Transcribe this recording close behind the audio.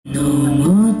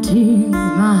more tears,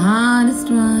 my heart is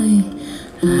dry.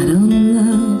 I don't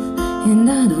love and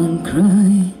I don't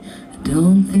cry. I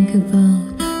don't think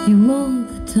about you all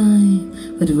the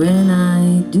time, but when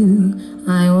I do,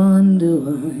 I wonder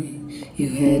why you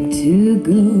had to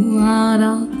go out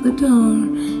of the door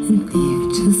and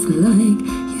leave just like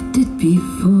you did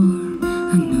before.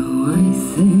 I know I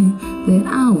said that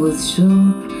I was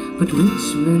sure, but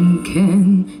which man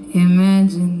can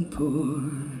imagine poor?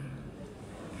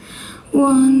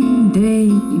 One day,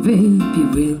 baby,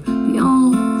 we'll be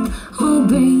old. Oh,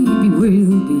 baby,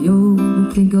 we'll be old.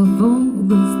 And think of all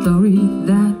the stories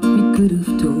that we could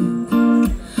have told.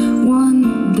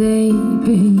 One day,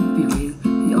 baby, we'll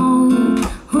be old.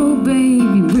 Oh,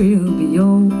 baby, we'll be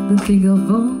old. And think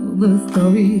of all the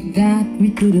stories that we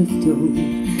could have told.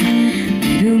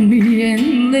 Little me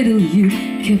and little you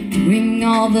kept doing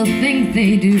all the things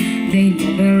they do. They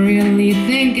never really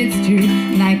think it's true,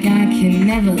 like I can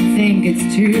never think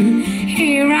it's true.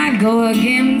 Here I go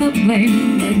again, the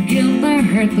blame, the guilt, the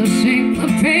hurt, the shame, the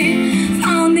pain.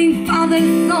 Founding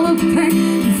fathers, all the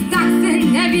pain, stocks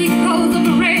and heavy clothes of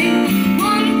the rain.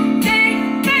 One day,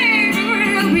 baby,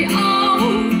 we'll be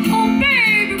old. Oh,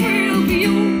 baby, we'll be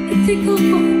old. And think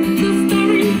of all the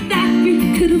stories that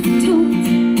we could have told.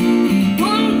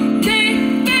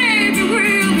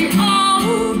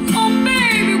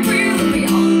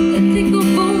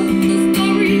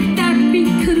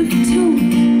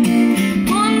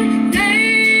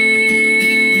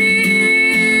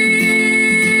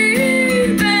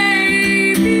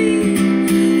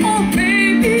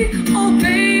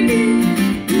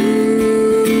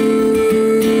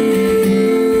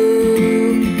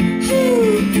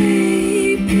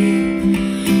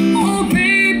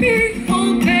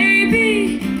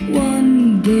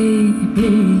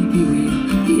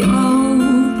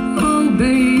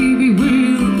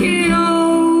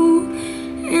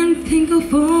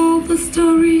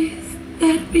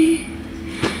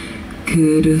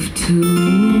 Could have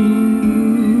told.